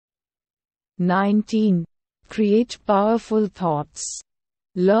19. Create powerful thoughts.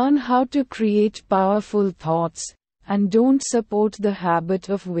 Learn how to create powerful thoughts, and don't support the habit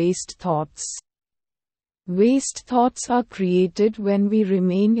of waste thoughts. Waste thoughts are created when we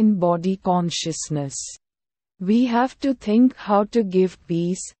remain in body consciousness. We have to think how to give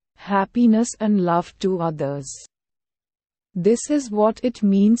peace, happiness and love to others. This is what it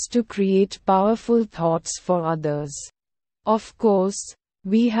means to create powerful thoughts for others. Of course,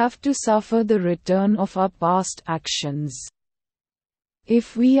 we have to suffer the return of our past actions.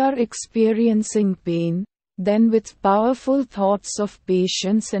 If we are experiencing pain, then with powerful thoughts of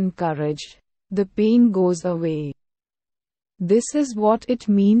patience and courage, the pain goes away. This is what it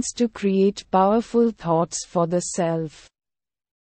means to create powerful thoughts for the self.